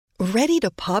Ready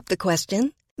to pop the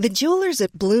question? The jewelers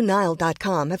at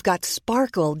BlueNile.com have got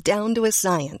sparkle down to a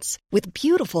science with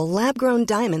beautiful lab-grown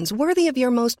diamonds worthy of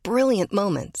your most brilliant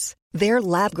moments. Their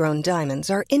lab-grown diamonds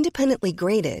are independently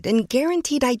graded and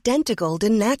guaranteed identical to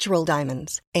natural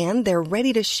diamonds, and they're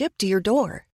ready to ship to your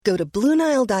door. Go to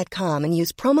BlueNile.com and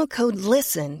use promo code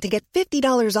LISTEN to get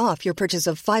 $50 off your purchase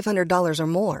of $500 or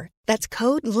more. That's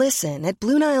code LISTEN at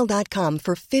BlueNile.com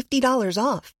for $50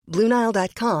 off.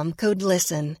 BlueNile.com, code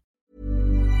LISTEN.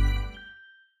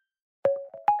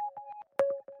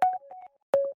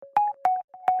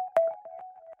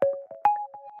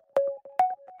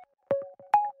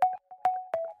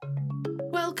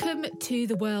 Welcome to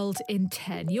The World in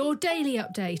 10, your daily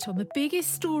update on the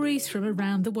biggest stories from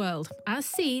around the world, as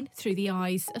seen through the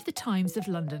eyes of the Times of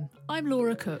London. I'm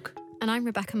Laura Cook. And I'm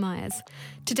Rebecca Myers.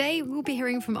 Today, we'll be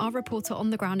hearing from our reporter on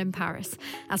the ground in Paris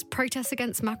as protests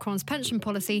against Macron's pension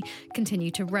policy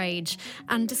continue to rage,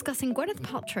 and discussing Gwyneth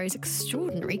Paltrow's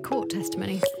extraordinary court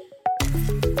testimony.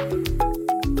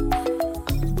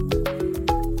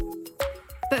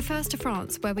 But first to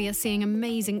France, where we are seeing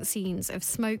amazing scenes of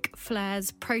smoke,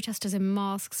 flares, protesters in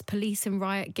masks, police in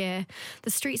riot gear.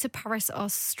 The streets of Paris are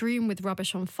strewn with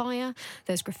rubbish on fire.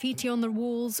 There's graffiti on the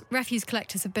walls. Refuse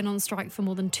collectors have been on strike for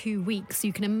more than 2 weeks.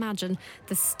 You can imagine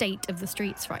the state of the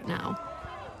streets right now.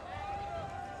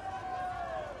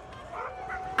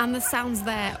 And the sounds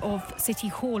there of City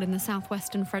Hall in the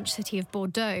southwestern French city of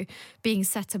Bordeaux being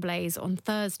set ablaze on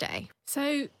Thursday.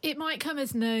 So it might come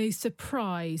as no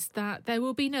surprise that there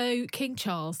will be no King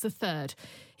Charles III.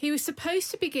 He was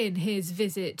supposed to begin his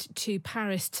visit to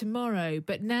Paris tomorrow,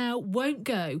 but now won't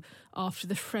go after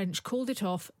the French called it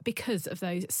off because of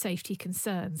those safety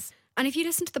concerns. And if you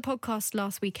listened to the podcast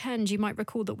last weekend, you might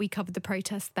recall that we covered the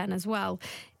protests then as well.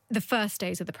 The first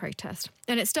days of the protest.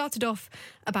 And it started off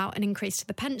about an increase to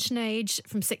the pension age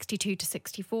from 62 to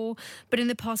 64, but in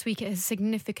the past week it has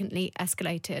significantly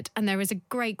escalated. And there is a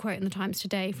great quote in the Times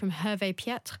today from Hervé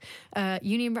Pietre, a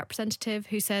union representative,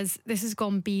 who says this has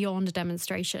gone beyond a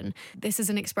demonstration. This is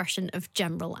an expression of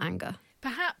general anger.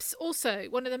 Perhaps also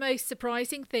one of the most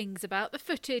surprising things about the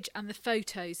footage and the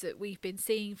photos that we've been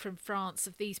seeing from France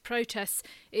of these protests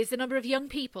is the number of young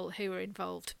people who are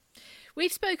involved.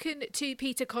 We've spoken to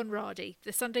Peter Conradi,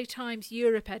 the Sunday Times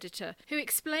Europe editor, who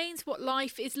explains what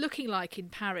life is looking like in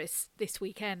Paris this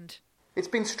weekend. It's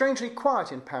been strangely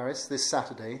quiet in Paris this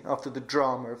Saturday after the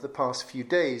drama of the past few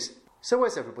days. So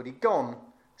where's everybody gone?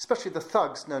 Especially the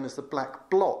thugs known as the Black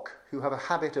Bloc, who have a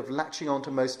habit of latching onto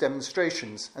most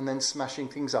demonstrations and then smashing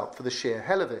things up for the sheer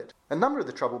hell of it. A number of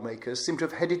the troublemakers seem to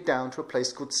have headed down to a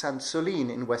place called Sainte-Soline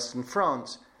in western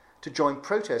France to join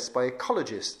protests by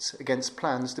ecologists against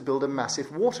plans to build a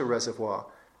massive water reservoir.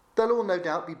 They'll all no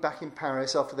doubt be back in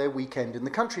Paris after their weekend in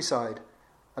the countryside.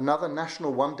 Another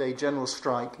national one-day general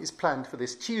strike is planned for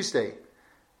this Tuesday.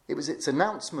 It was its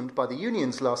announcement by the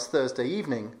unions last Thursday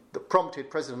evening that prompted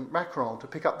President Macron to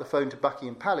pick up the phone to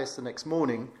Buckingham Palace the next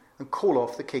morning and call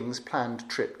off the King's planned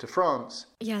trip to France.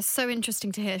 Yeah, so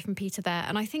interesting to hear from Peter there.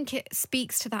 And I think it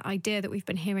speaks to that idea that we've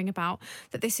been hearing about,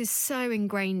 that this is so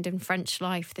ingrained in French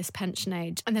life, this pension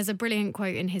age. And there's a brilliant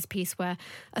quote in his piece where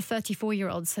a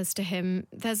 34-year-old says to him,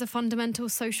 there's a fundamental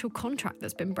social contract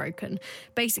that's been broken.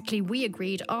 Basically, we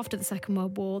agreed after the Second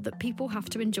World War that people have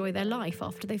to enjoy their life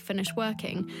after they've finished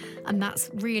working. And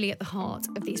that's really at the heart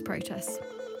of these protests.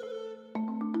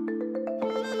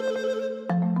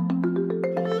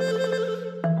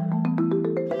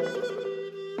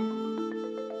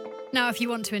 Now, if you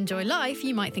want to enjoy life,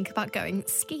 you might think about going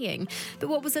skiing. But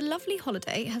what was a lovely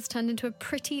holiday has turned into a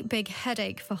pretty big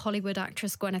headache for Hollywood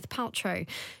actress Gwyneth Paltrow.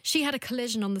 She had a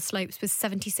collision on the slopes with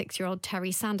 76-year-old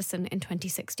Terry Sanderson in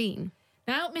 2016.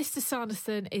 Now, Mr.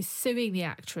 Sanderson is suing the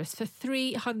actress for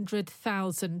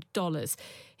 $300,000.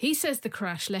 He says the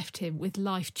crash left him with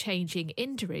life-changing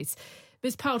injuries.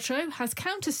 Ms. Paltrow has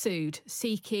countersued,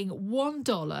 seeking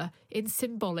 $1 in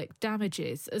symbolic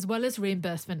damages, as well as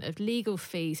reimbursement of legal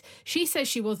fees. She says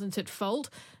she wasn't at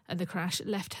fault and the crash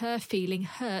left her feeling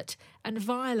hurt and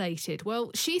violated.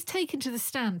 Well, she's taken to the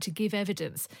stand to give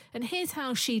evidence, and here's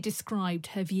how she described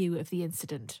her view of the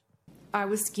incident. I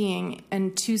was skiing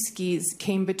and two skis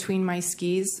came between my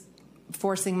skis,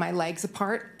 forcing my legs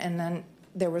apart, and then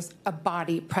there was a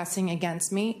body pressing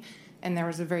against me. And there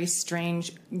was a very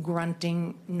strange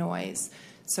grunting noise.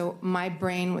 So my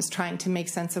brain was trying to make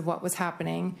sense of what was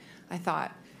happening. I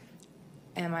thought,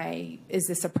 is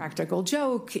this a practical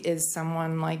joke? Is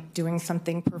someone doing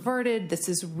something perverted? This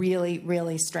is really,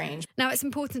 really strange. Now, it's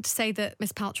important to say that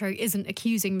Ms. Paltrow isn't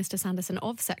accusing Mr. Sanderson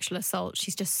of sexual assault.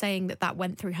 She's just saying that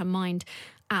went through her mind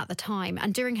at the time.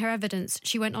 And during her evidence,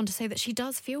 she went on to say that she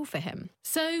does feel for him.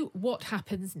 So what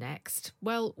happens next?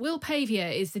 Well, Will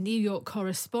Pavier is the New York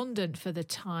correspondent for The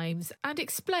Times and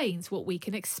explains what we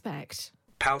can expect.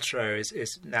 Paltrow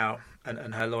is now,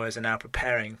 and her lawyers are now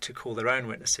preparing to call their own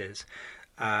witnesses.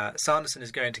 Sanderson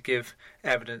is going to give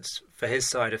evidence for his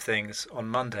side of things on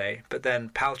Monday, but then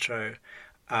Paltrow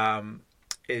and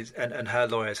her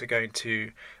lawyers are going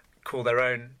to call their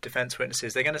own defence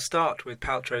witnesses. They're going to start with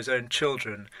Paltrow's own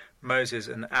children, Moses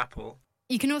and Apple.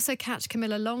 You can also catch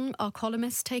Camilla Long, our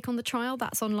columnist, take on the trial.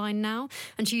 That's online now.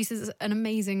 And she uses an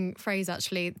amazing phrase,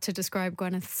 actually, to describe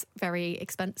Gwyneth's very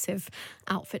expensive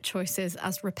outfit choices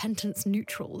as repentance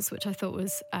neutrals, which I thought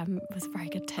was a very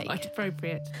good take. Quite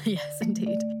appropriate. Yes,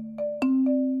 indeed.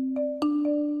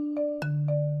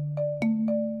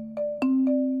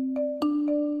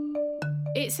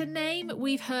 It's a name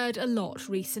we've heard a lot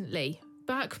recently.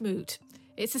 Bakhmut.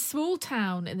 It's a small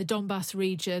town in the Donbass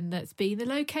region that's been the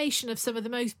location of some of the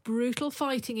most brutal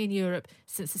fighting in Europe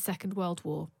since the Second World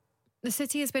War. The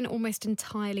city has been almost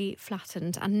entirely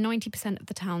flattened, and 90% of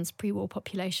the town's pre-war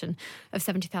population of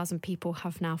 70,000 people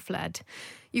have now fled.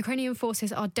 Ukrainian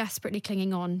forces are desperately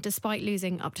clinging on, despite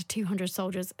losing up to 200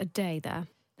 soldiers a day there.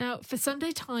 Now, for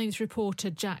Sunday Times reporter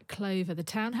Jack Clover, the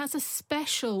town has a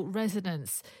special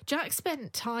resonance. Jack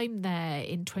spent time there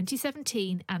in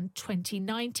 2017 and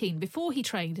 2019 before he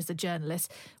trained as a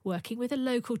journalist, working with a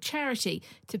local charity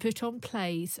to put on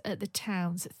plays at the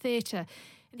town's theatre.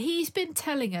 And he's been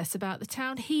telling us about the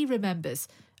town he remembers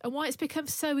and why it's become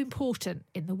so important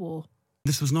in the war.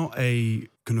 This was not a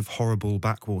kind of horrible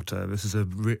backwater. This is a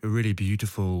really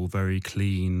beautiful, very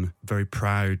clean, very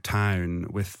proud town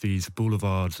with these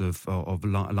boulevards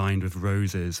lined with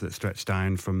roses that stretch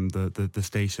down from the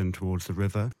station towards the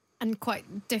river. And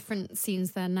quite different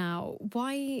scenes there now.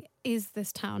 Why is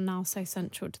this town now so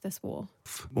central to this war?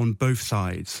 On both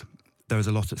sides, there is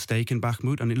a lot at stake in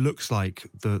Bakhmut, and it looks like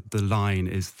the line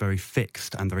is very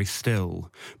fixed and very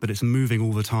still, but it's moving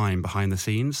all the time behind the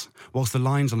scenes. Whilst the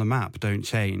lines on the map don't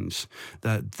change,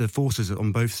 the forces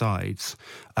on both sides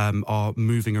are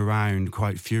moving around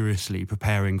quite furiously,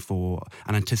 preparing for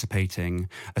and anticipating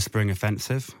a spring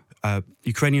offensive.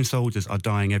 Ukrainian soldiers are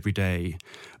dying every day,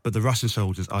 but the Russian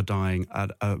soldiers are dying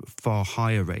at a far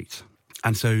higher rate.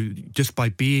 And so just by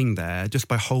being there, just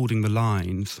by holding the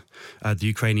lines, the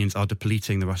Ukrainians are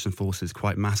depleting the Russian forces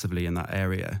quite massively in that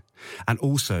area. And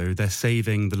also they're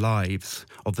saving the lives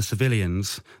of the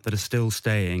civilians that are still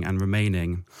staying and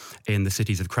remaining in the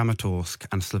cities of Kramatorsk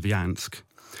and Slavyansk.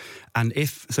 And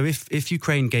if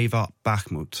Ukraine gave up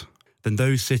Bakhmut, then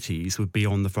those cities would be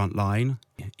on the front line,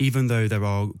 even though there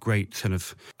are great kind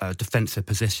of defensive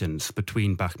positions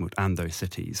between Bakhmut and those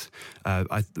cities.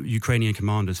 Ukrainian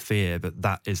commanders fear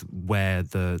that is where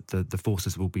the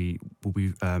forces will be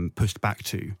pushed back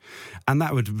to, and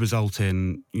that would result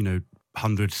in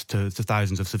hundreds to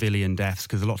thousands of civilian deaths,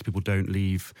 because a lot of people don't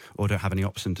leave or don't have any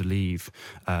option to leave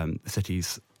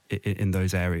cities in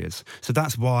those areas. So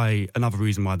that's another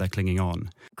reason why they're clinging on.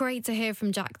 Great to hear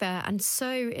from Jack there, and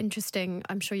so interesting,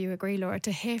 I'm sure you agree, Laura,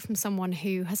 to hear from someone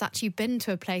who has actually been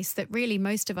to a place that really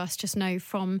most of us just know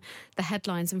from the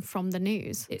headlines and from the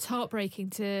news. It's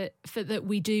heartbreaking that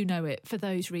we do know it for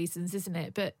those reasons, isn't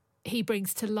it? But he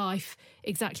brings to life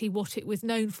exactly what it was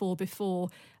known for before.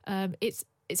 It's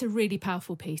a really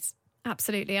powerful piece.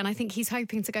 Absolutely, and I think he's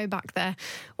hoping to go back there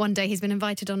one day. He's been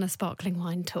invited on a sparkling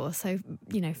wine tour, so,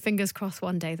 fingers crossed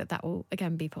one day that will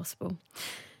again be possible.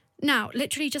 Now,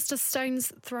 literally just a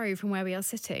stone's throw from where we are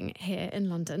sitting here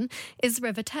in London is the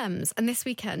River Thames, and this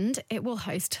weekend it will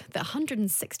host the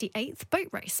 168th boat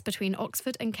race between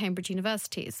Oxford and Cambridge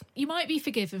universities. You might be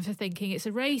forgiven for thinking it's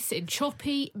a race in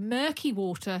choppy, murky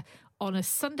water on a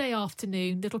Sunday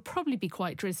afternoon that'll probably be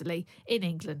quite drizzly in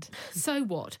England. So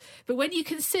what? But when you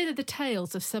consider the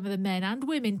tales of some of the men and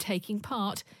women taking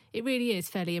part, it really is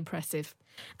fairly impressive.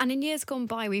 And in years gone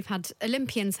by, we've had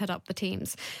Olympians head up the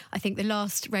teams. I think the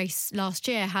last race last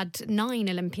year had 9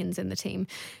 Olympians in the team.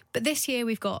 But this year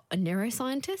we've got a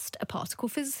neuroscientist, a particle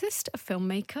physicist, a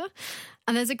filmmaker.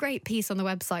 And there's a great piece on the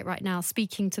website right now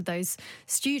speaking to those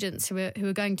students who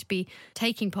are going to be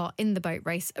taking part in the boat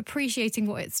race, appreciating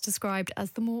what it's described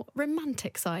as the more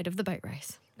romantic side of the boat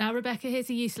race. Now, Rebecca, here's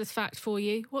a useless fact for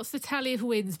you. What's the tally of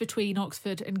wins between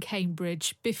Oxford and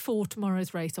Cambridge before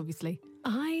tomorrow's race, obviously?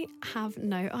 I have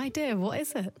no idea. What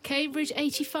is it? Cambridge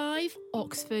 85,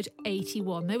 Oxford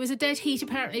 81. There was a dead heat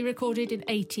apparently recorded in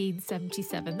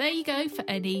 1877. There you go for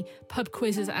any pub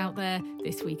quizzes out there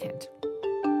this weekend.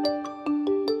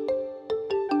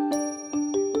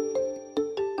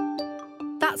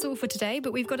 That's all for today,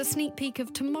 but we've got a sneak peek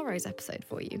of tomorrow's episode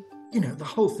for you. the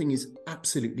whole thing is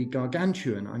absolutely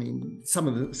gargantuan. I mean, some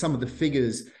of the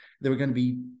figures, there are going to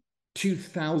be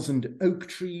 2,000 oak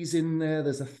trees in there.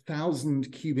 There's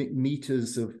 1,000 cubic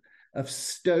meters of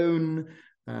stone.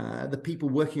 The people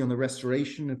working on the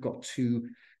restoration have got to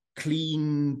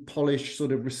clean, polish,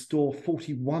 sort of restore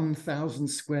 41,000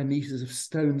 square meters of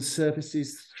stone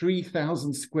surfaces,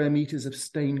 3,000 square meters of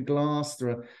stained glass. There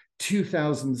are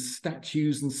 2,000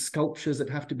 statues and sculptures that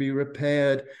have to be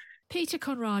repaired. Peter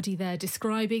Conradi there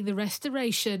describing the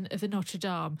restoration of the Notre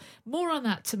Dame. More on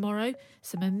that tomorrow.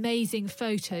 Some amazing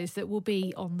photos that will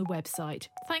be on the website.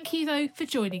 Thank you, though, for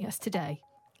joining us today.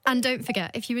 And don't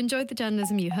forget, if you enjoyed the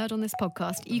journalism you heard on this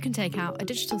podcast, you can take out a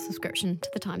digital subscription to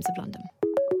The Times of London.